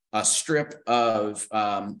a strip of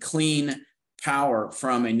clean power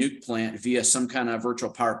from a nuke plant via some kind of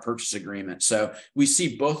virtual power purchase agreement. So we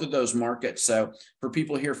see both of those markets. So for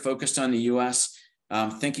people here focused on the US,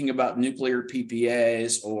 thinking about nuclear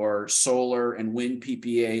PPAs or solar and wind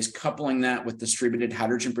PPAs, coupling that with distributed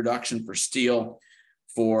hydrogen production for steel,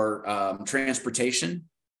 for transportation,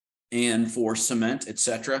 and for cement, et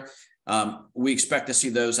cetera. We expect to see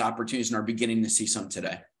those opportunities and are beginning to see some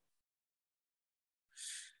today.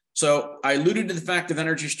 So I alluded to the fact of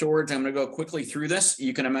energy storage. I'm going to go quickly through this.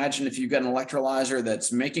 You can imagine if you've got an electrolyzer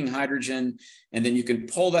that's making hydrogen, and then you can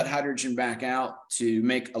pull that hydrogen back out to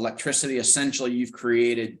make electricity. Essentially, you've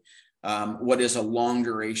created what is a long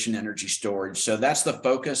duration energy storage. So that's the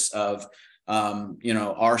focus of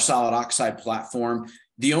our solid oxide platform.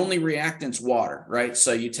 The only reactant's water, right?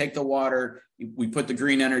 So you take the water, we put the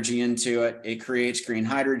green energy into it, it creates green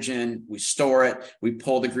hydrogen, we store it, we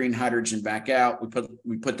pull the green hydrogen back out,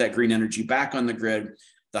 we put that green energy back on the grid.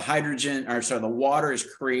 The water is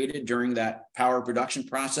created during that power production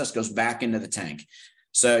process, goes back into the tank.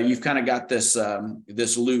 So you've kind of got this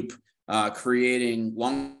this loop creating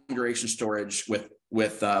long duration storage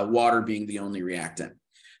with water being the only reactant.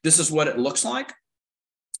 This is what it looks like.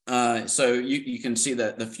 So you can see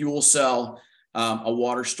that the fuel cell, a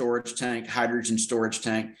water storage tank, hydrogen storage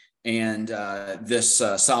tank, and this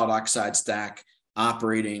solid oxide stack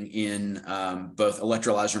operating in both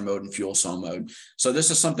electrolyzer mode and fuel cell mode. So this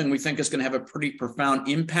is something we think is going to have a pretty profound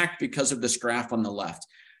impact because of this graph on the left.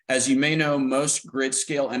 As you may know, most grid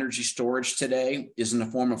scale energy storage today is in the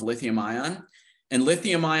form of lithium ion, and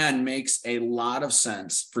lithium ion makes a lot of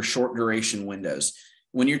sense for short duration windows.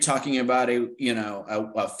 When you're talking about a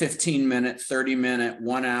 15-minute, 30-minute,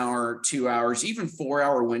 1 hour, 2 hours, even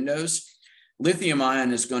 4-hour windows, lithium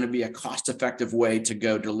ion is going to be a cost-effective way to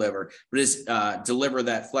go deliver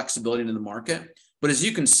that flexibility to the market. But as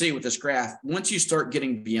you can see with this graph, once you start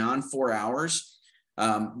getting beyond 4 hours,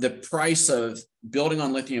 the price of building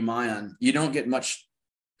on lithium ion, you don't get much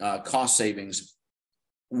cost savings.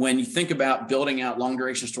 When you think about building out long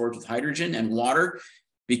duration storage with hydrogen and water,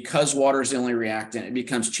 because water is the only reactant, it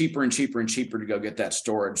becomes cheaper and cheaper and cheaper to go get that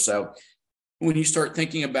storage. So when you start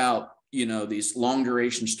thinking about, these long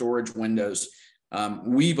duration storage windows,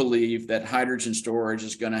 we believe that hydrogen storage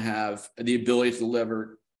is going to have the ability to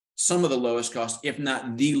deliver some of the lowest cost, if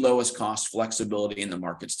not the lowest cost flexibility in the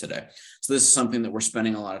markets today. So this is something that we're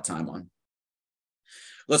spending a lot of time on.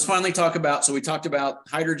 let's finally talk about, so we talked about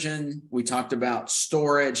hydrogen, we talked about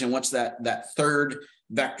storage, and what's that third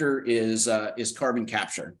vector is carbon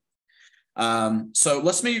capture. So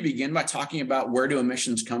let's maybe begin by talking about where do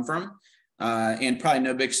emissions come from. And probably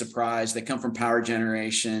no big surprise, they come from power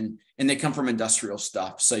generation and they come from industrial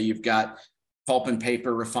stuff. So you've got pulp and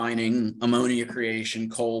paper refining, ammonia creation,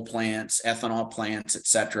 coal plants, ethanol plants, et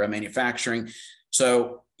cetera, manufacturing.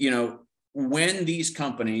 So, when these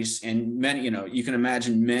companies and many, you can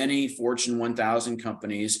imagine many Fortune 1000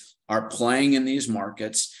 companies are playing in these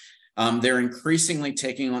markets, they're increasingly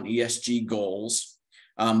taking on ESG goals.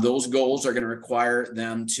 Those goals are going to require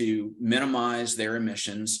them to minimize their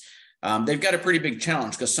emissions. They've got a pretty big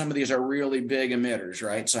challenge because some of these are really big emitters,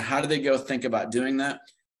 right? So how do they go think about doing that?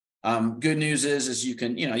 Good news is you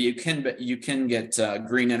can get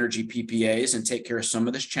green energy PPAs and take care of some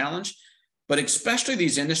of this challenge. But especially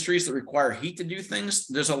these industries that require heat to do things,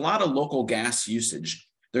 there's a lot of local gas usage.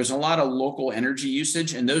 There's a lot of local energy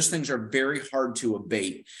usage, and those things are very hard to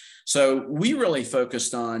abate. So we really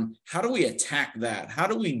focused on how do we attack that? How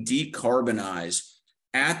do we decarbonize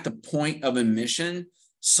at the point of emission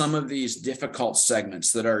some of these difficult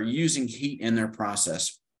segments that are using heat in their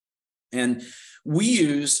process? And we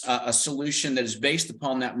use a solution that is based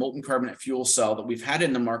upon that molten carbonate fuel cell that we've had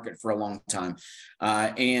in the market for a long time.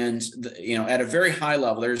 At a very high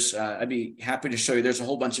level, I'd be happy to show you, there's a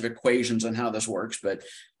whole bunch of equations on how this works, but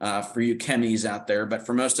for you chemies out there, but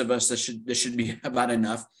for most of us, this should be about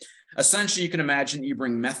enough. Essentially, you can imagine you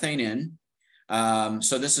bring methane in.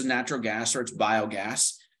 So this is natural gas or it's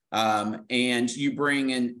biogas. And you bring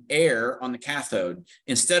in air on the cathode.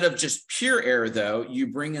 Instead of just pure air, though, you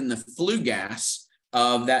bring in the flue gas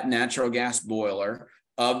of that natural gas boiler,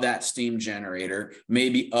 of that steam generator,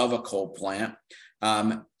 maybe of a coal plant.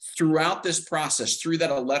 Throughout this process, through that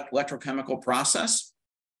electrochemical process,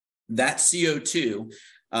 that CO2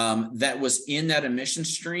 that was in that emission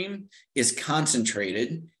stream is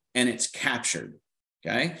concentrated and it's captured,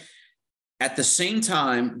 okay? At the same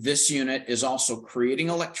time, this unit is also creating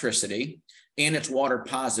electricity and it's water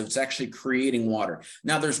positive. It's actually creating water.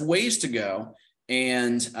 Now, there's ways to go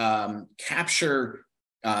and capture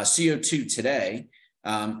CO2 today,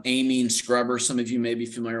 amine scrubber, some of you may be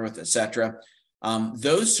familiar with, et cetera.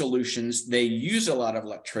 Those solutions, they use a lot of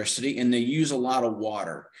electricity and they use a lot of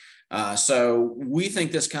water. So we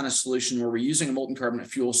think this kind of solution where we're using a molten carbonate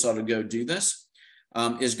fuel cell to go do this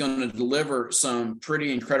is going to deliver some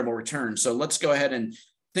pretty incredible returns. So let's go ahead and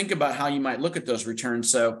think about how you might look at those returns.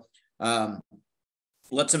 So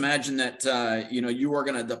let's imagine that you are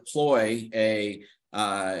going to deploy a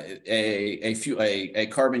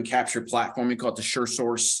carbon capture platform. We call it the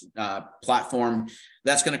SureSource platform.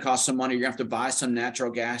 That's going to cost some money. You're going to have to buy some natural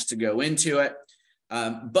gas to go into it.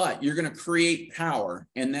 But you're going to create power,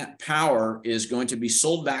 and that power is going to be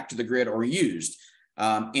sold back to the grid or used.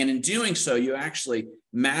 And in doing so, you actually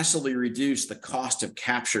massively reduce the cost of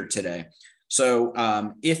capture today. So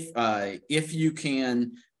if you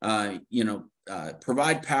can,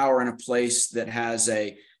 provide power in a place that has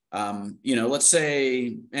a, let's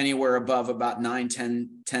say anywhere above about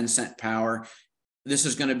 10 cent power, this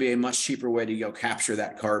is going to be a much cheaper way to go capture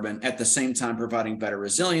that carbon, at the same time providing better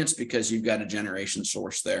resilience because you've got a generation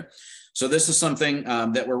source there. So this is something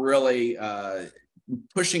that we're really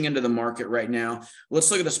pushing into the market right now. Let's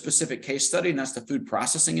look at a specific case study, and that's the food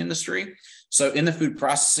processing industry. So in the food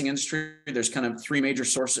processing industry, there's kind of three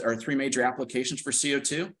major applications for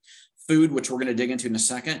CO2. Food, which we're going to dig into in a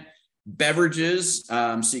second. Beverages,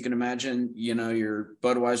 so you can imagine, your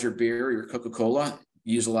Budweiser beer, your Coca-Cola,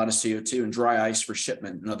 use a lot of CO2, and dry ice for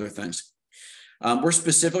shipment and other things. We're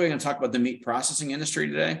specifically going to talk about the meat processing industry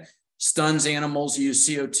today. Stuns animals use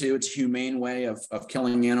CO2. It's a humane way of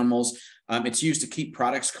killing animals. It's used to keep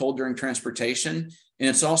products cold during transportation, and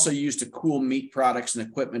it's also used to cool meat products and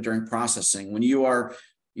equipment during processing. When you are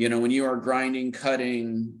grinding,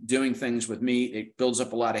 cutting, doing things with meat, it builds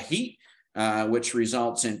up a lot of heat, which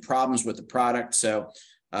results in problems with the product. So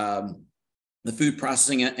the food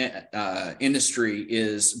processing industry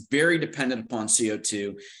is very dependent upon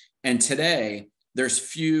CO2, and today there's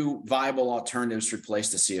few viable alternatives to replace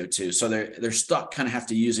the CO2. So they're stuck kind of have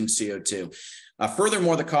to using CO2.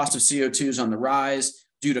 Furthermore, the cost of CO2 is on the rise.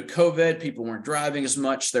 Due to COVID, people weren't driving as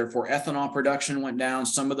much. Therefore, ethanol production went down.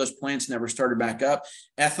 Some of those plants never started back up.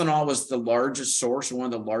 Ethanol was the largest source, or one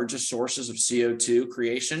of the largest sources of CO2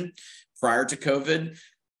 creation prior to COVID.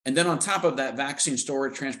 And then on top of that, vaccine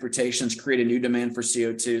storage, transportations create a new demand for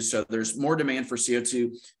CO2. So there's more demand for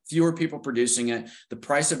CO2, fewer people producing it. The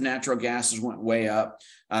price of natural gases went way up,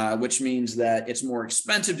 which means that it's more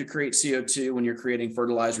expensive to create CO2 when you're creating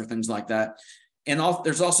fertilizer, things like that.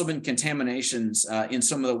 there's also been contaminations in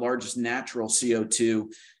some of the largest natural CO2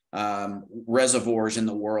 reservoirs in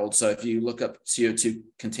the world. So if you look up CO2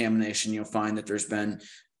 contamination, you'll find that there's been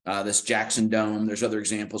this Jackson Dome. There's other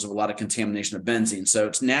examples of a lot of contamination of benzene. So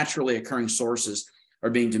it's naturally occurring sources are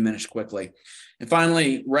being diminished quickly. And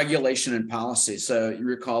finally, regulation and policy. So you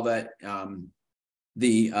recall that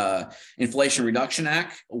the Inflation Reduction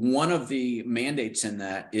Act, one of the mandates in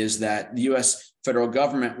that is that the U.S. federal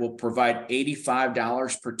government will provide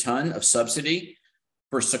 $85 per ton of subsidy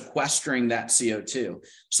for sequestering that CO2.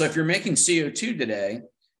 So if you're making CO2 today,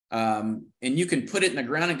 and you can put it in the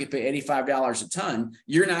ground and get paid $85 a ton,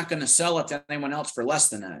 you're not going to sell it to anyone else for less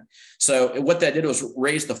than that. So what that did was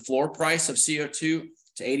raise the floor price of CO2 to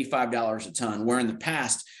 $85 a ton, where in the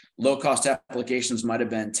past, low-cost applications might have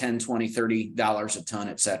been $10, $20, $30 a ton,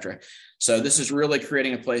 et cetera. So this is really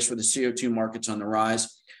creating a place where the CO2 market's on the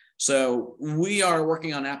rise. So we are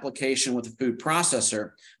working on application with a food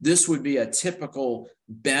processor. This would be a typical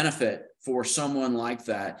benefit for someone like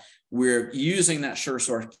that. We're using that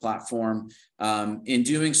SureSource platform. In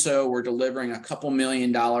doing so, we're delivering a couple $1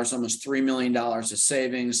 million, almost $3 million of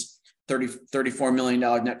savings, $34 million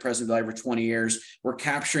net present value over 20 years. We're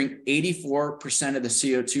capturing 84% of the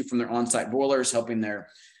CO2 from their on-site boilers,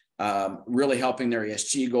 really helping their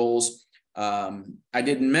ESG goals. I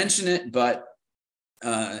didn't mention it, but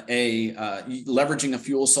leveraging a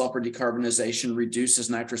fuel cell for decarbonization reduces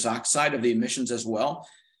nitrous oxide of the emissions as well,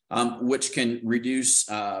 which can reduce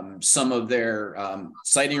some of their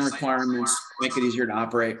siting requirements, make it easier to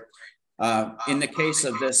operate. In the case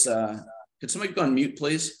of this, could somebody go on mute,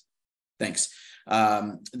 please? Thanks.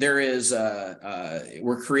 We're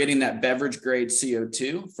creating that beverage grade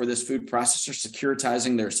CO2 for this food processor,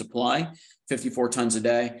 securitizing their supply, 54 tons a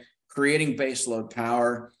day, creating base load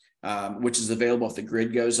power, which is available if the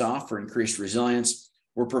grid goes off for increased resilience.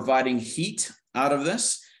 We're providing heat out of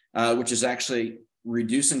this, which is actually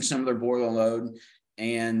reducing some of their boiler load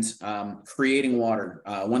and creating water,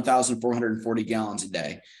 1,440 gallons a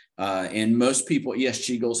day. And most people,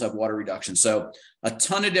 ESG goals have water reduction. So a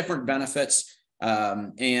ton of different benefits.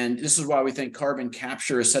 And this is why we think carbon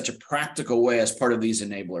capture is such a practical way as part of these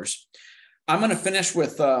enablers. I'm going to finish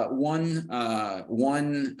with one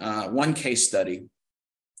case study.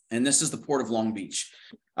 And this is the Port of Long Beach.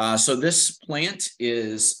 So this plant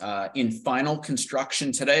is in final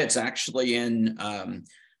construction today. It's actually in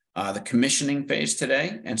the commissioning phase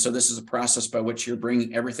today. And so this is a process by which you're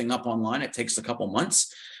bringing everything up online. It takes a couple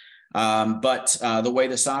months. But the way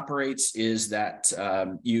this operates is that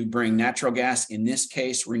you bring natural gas, in this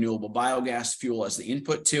case, renewable biogas fuel as the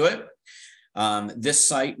input to it. This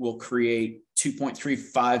site will create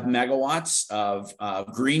 2.35 megawatts of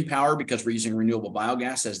green power because we're using renewable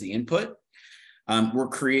biogas as the input. We're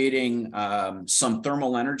creating some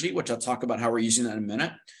thermal energy, which I'll talk about how we're using that in a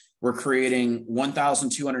minute. We're creating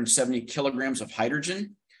 1,270 kilograms of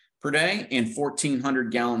hydrogen per day and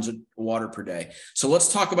 1,400 gallons of water per day. So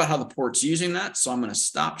let's talk about how the port's using that. So I'm going to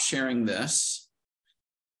stop sharing this.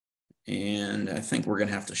 And I think we're going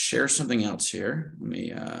to have to share something else here. Let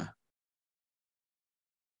me...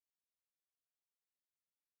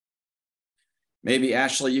 Maybe,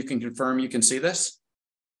 Ashley, you can confirm you can see this?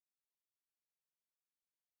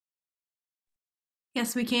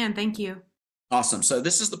 Yes, we can. Thank you. Awesome. So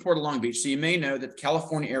this is the Port of Long Beach. So you may know that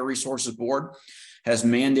California Air Resources Board has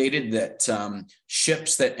mandated that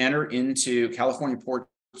ships that enter into California ports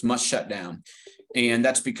must shut down. And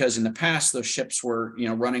that's because in the past, those ships were,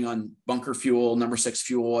 running on bunker fuel, number 6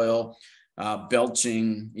 fuel oil,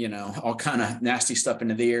 belching, all kind of nasty stuff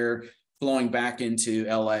into the air, flowing back into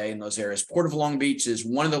LA and those areas. Port of Long Beach is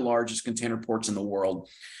one of the largest container ports in the world.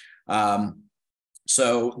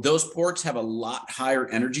 So those ports have a lot higher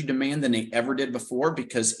energy demand than they ever did before,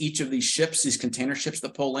 because each of these ships, these container ships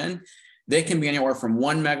that pull in, they can be anywhere from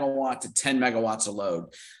 1 megawatt to 10 megawatts of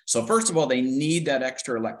load. So first of all, they need that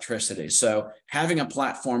extra electricity. So having a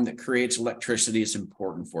platform that creates electricity is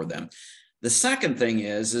important for them. The second thing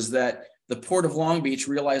is that the Port of Long Beach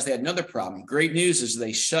realized they had another problem. Great news is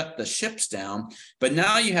they shut the ships down, but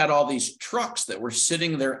now you had all these trucks that were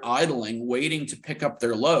sitting there idling, waiting to pick up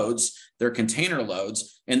their loads, their container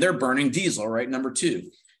loads, and they're burning diesel, right? Number 2.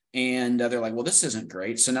 And they're like, well, this isn't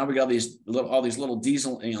great. So now we got all these little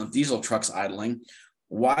diesel trucks idling.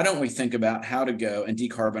 Why don't we think about how to go and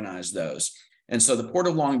decarbonize those? And so the Port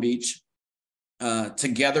of Long Beach,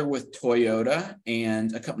 together with Toyota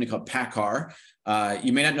and a company called PACCAR.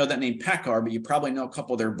 You may not know that name PACCAR, but you probably know a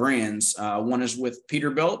couple of their brands. One is with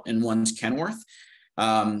Peterbilt and one's Kenworth.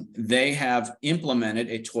 they have implemented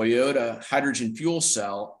a Toyota hydrogen fuel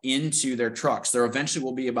cell into their trucks. There eventually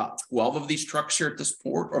will be about 12 of these trucks here at this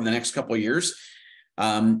port over the next couple of years.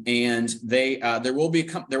 And there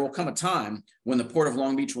will come a time when the Port of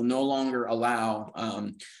Long Beach will no longer allow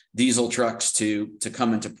diesel trucks to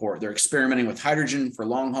come into port. They're experimenting with hydrogen for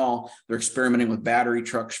long haul. They're experimenting with battery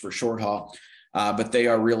trucks for short haul, but they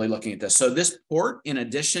are really looking at this. So this port, in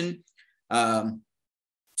addition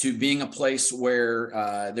to being a place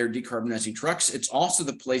where they're decarbonizing trucks, it's also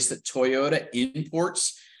the place that Toyota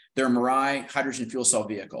imports their Mirai hydrogen fuel cell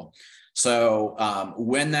vehicle. So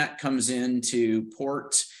when that comes into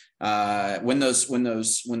port, when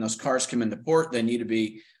those cars come into port, they need to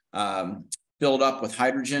be filled up with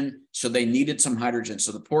hydrogen. So they needed some hydrogen.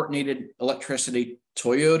 So the port needed electricity.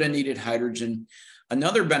 Toyota needed hydrogen.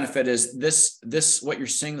 Another benefit is this what you're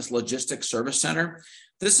seeing, this logistics service center.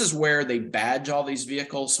 This is where they badge all these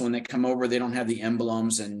vehicles. So when they come over, they don't have the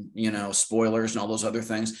emblems and, spoilers and all those other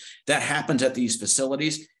things. That happens at these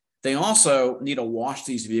facilities. They also need to wash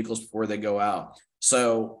these vehicles before they go out.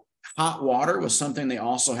 So hot water was something they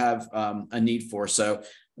also have a need for. So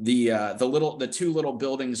the two little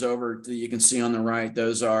buildings over that you can see on the right,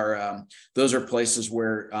 those are places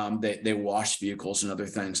where they wash vehicles and other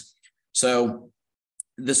things. So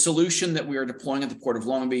the solution that we are deploying at the Port of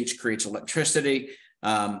Long Beach creates electricity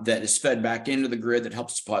that is fed back into the grid that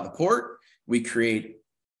helps supply the port. We create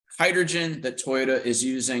hydrogen that Toyota is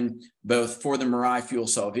using both for the Mirai fuel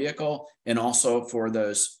cell vehicle and also for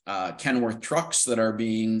those Kenworth trucks that are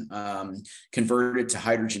being converted to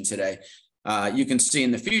hydrogen today. You can see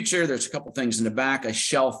in the future, there's a couple things in the back, a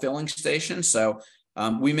Shell filling station. So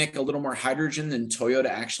we make a little more hydrogen than Toyota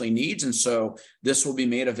actually needs. And so this will be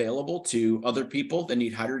made available to other people that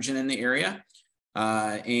need hydrogen in the area.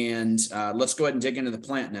 Let's go ahead and dig into the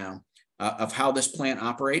plant now of how this plant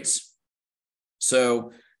operates.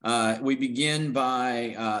 So we begin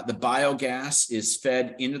by the biogas is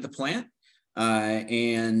fed into the plant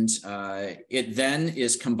it then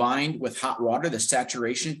is combined with hot water, the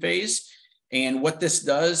saturation phase. And what this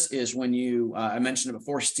does is when you, I mentioned it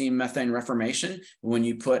before, steam methane reformation, when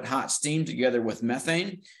you put hot steam together with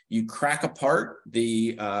methane, you crack apart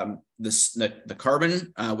the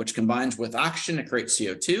carbon, which combines with oxygen to create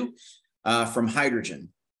CO2 from hydrogen.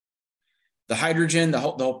 The hydrogen, the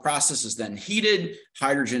whole process is then heated,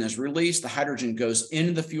 hydrogen is released, the hydrogen goes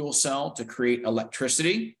into the fuel cell to create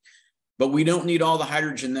electricity, but we don't need all the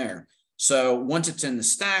hydrogen there. So once it's in the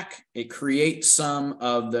stack, it creates some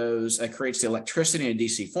of those, it creates the electricity in a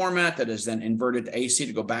DC format that is then inverted to AC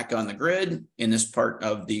to go back on the grid in this part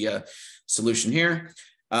of the solution here.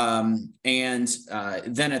 Then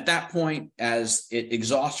at that point, as it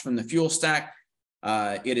exhausts from the fuel stack,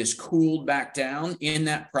 it is cooled back down. In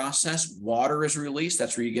that process, water is released.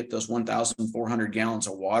 That's where you get those 1,400 gallons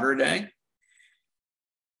of water a day.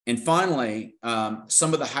 And finally,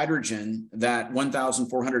 some of the hydrogen, that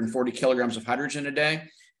 1,440 kilograms of hydrogen a day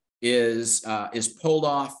is pulled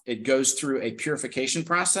off. It goes through a purification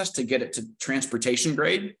process to get it to transportation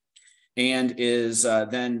grade and is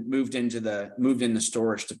then moved into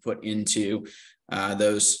storage to put into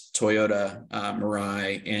those Toyota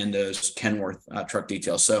Mirai and those Kenworth truck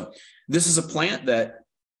details. So this is a plant that,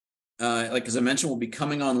 as I mentioned, will be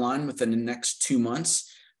coming online within the next 2 months.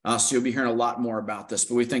 So you'll be hearing a lot more about this,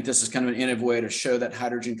 but we think this is kind of an innovative way to show that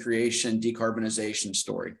hydrogen creation, decarbonization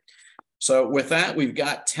story. So with that, we've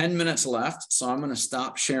got 10 minutes left. So I'm going to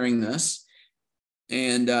stop sharing this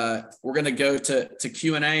and we're going to go to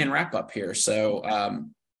Q&A and wrap up here. So I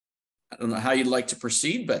don't know how you'd like to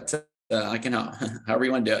proceed, but I can help, however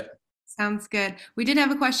you want to do it. Sounds good. We did have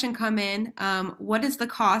a question come in. What is the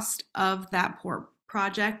cost of that port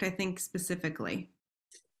project, I think specifically?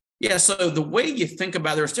 Yeah, so the way you think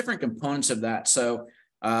about it, there's different components of that. So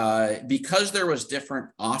because there was different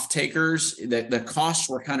off-takers, the costs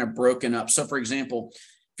were kind of broken up. So for example,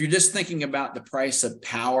 if you're just thinking about the price of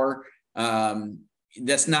power,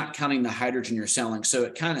 that's not counting the hydrogen you're selling. So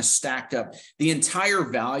it kind of stacked up. The entire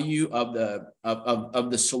value of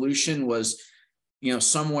the solution was,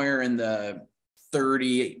 somewhere in the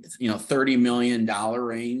 $30 million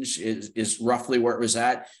range is roughly where it was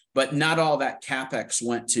at. But not all that CapEx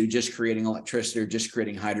went to just creating electricity or just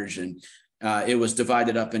creating hydrogen. It was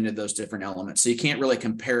divided up into those different elements. So you can't really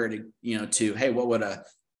compare it, to, hey, what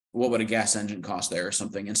would a gas engine cost there or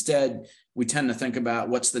something? Instead, we tend to think about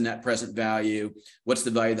what's the net present value, what's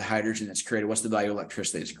the value of the hydrogen that's created, what's the value of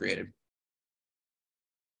electricity that's created.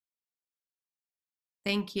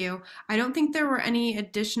 Thank you. I don't think there were any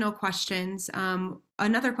additional questions.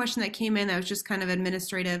 another question that came in that was just kind of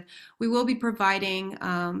administrative. We will be providing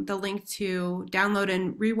the link to download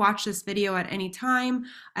and rewatch this video at any time,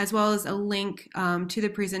 as well as a link to the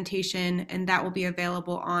presentation, and that will be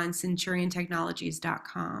available on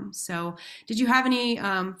centuriontechnologies.com. So did you have any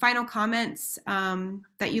final comments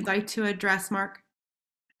that you'd like to address, Mark?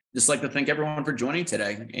 Just like to thank everyone for joining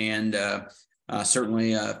today, and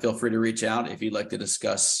certainly feel free to reach out if you'd like to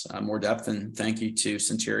discuss more depth. And thank you to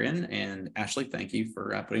Centurion, and Ashley, thank you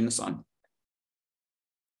for putting this on.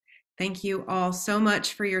 Thank you all so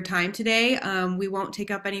much for your time today. We won't take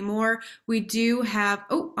up any more. We do have,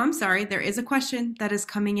 oh, I'm sorry, there is a question that is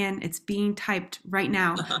coming in. It's being typed right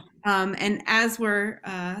now. And as we're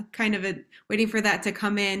kind of waiting for that to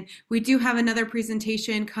come in, we do have another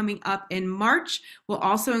presentation coming up in March. We'll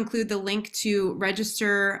also include the link to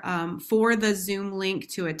register for the Zoom link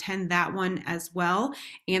to attend that one as well.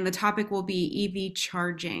 And the topic will be EV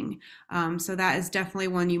charging. So that is definitely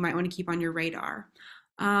one you might want to keep on your radar.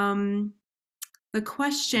 The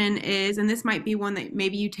question is, and this might be one that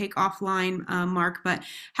maybe you take offline, Mark, but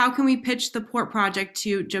how can we pitch the port project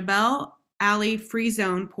to Jebel Ali Free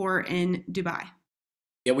Zone port in Dubai?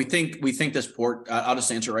 Yeah, we think this port, I'll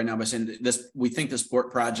just answer right now by saying this, we think this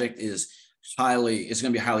port project is going to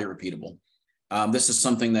be highly repeatable. This is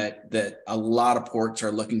something that a lot of ports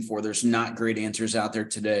are looking for. There's not great answers out there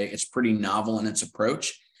today. It's pretty novel in its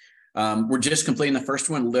approach. We're just completing the first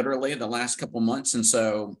one literally the last couple months. And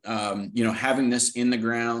so, having this in the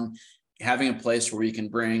ground, having a place where we can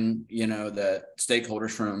bring, the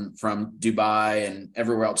stakeholders from Dubai and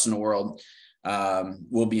everywhere else in the world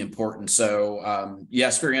will be important. So,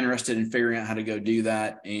 yes, very interested in figuring out how to go do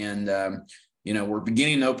that. And, we're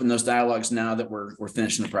beginning to open those dialogues now that we're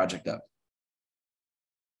finishing the project up.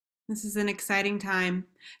 This is an exciting time.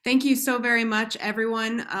 Thank you so very much,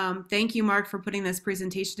 everyone. Thank you, Mark, for putting this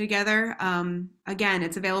presentation together. Again,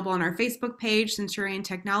 it's available on our Facebook page, Centurion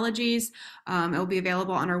Technologies. It will be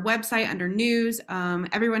available on our website under news.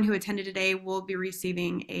 Everyone who attended today will be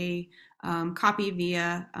receiving a copy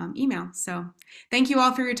via email. So thank you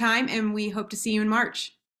all for your time, and we hope to see you in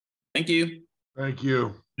March. Thank you. Thank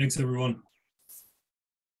you. Thanks, everyone.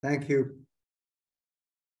 Thank you.